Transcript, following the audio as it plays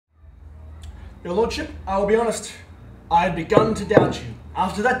Your Lordship, I will be honest. I had begun to doubt you.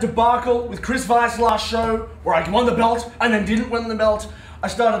 After that debacle with Chris Vice's last show, where I won the belt and then didn't win the belt, I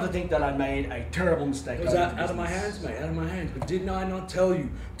started to think that I made a terrible mistake. It was out of my hands, mate, out of my hands. But didn't I not tell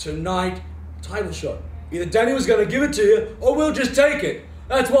you, tonight, title shot. Either Danny was going to give it to you, or we'll just take it.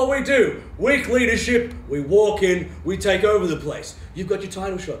 That's what we do. Weak leadership, we walk in, we take over the place. You've got your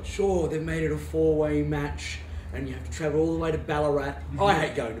title shot. Sure, they've made it a 4-way match, and you have to travel all the way to Ballarat. I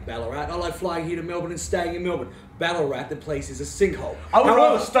hate going to Ballarat. I like flying here to Melbourne and staying in Melbourne. Ballarat, the place is a sinkhole. I would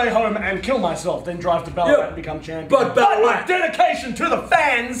rather stay home and kill myself than drive to Ballarat and become champion. But my dedication to the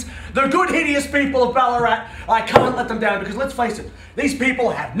fans, the good, hideous people of Ballarat, I can't let them down because let's face it, these people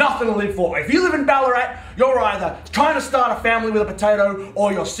have nothing to live for. If you live in Ballarat, you're either trying to start a family with a potato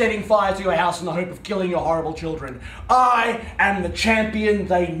or you're setting fire to your house in the hope of killing your horrible children. I am the champion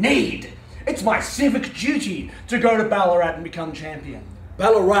they need. It's my civic duty to go to Ballarat and become champion.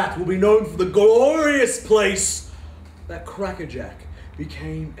 Ballarat will be known for the glorious place that KrackerJak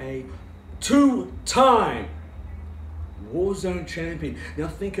became a 2-time Warzone champion. Now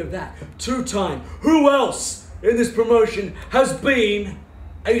think of that, 2-time. Who else in this promotion has been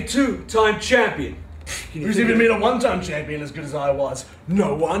a 2-time champion? Who's even been a 1-time champion as good as I was?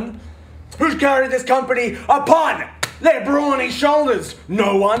 No one. Who's carried this company upon their brawny shoulders?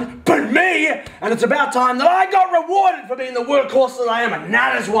 No one but me! And it's about time that I got rewarded for being the workhorse that I am, and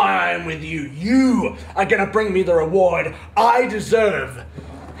that is why I am with you. You are gonna bring me the reward I deserve.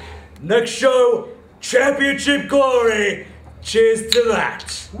 Next show, championship glory. Cheers to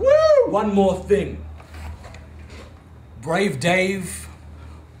that. Woo! One more thing. Brave Dave,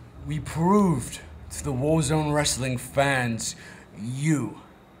 we proved to the Warzone Wrestling fans you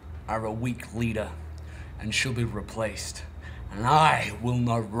are a weak leader and shall be replaced. And I will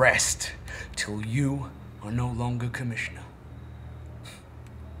not rest till you are no longer commissioner.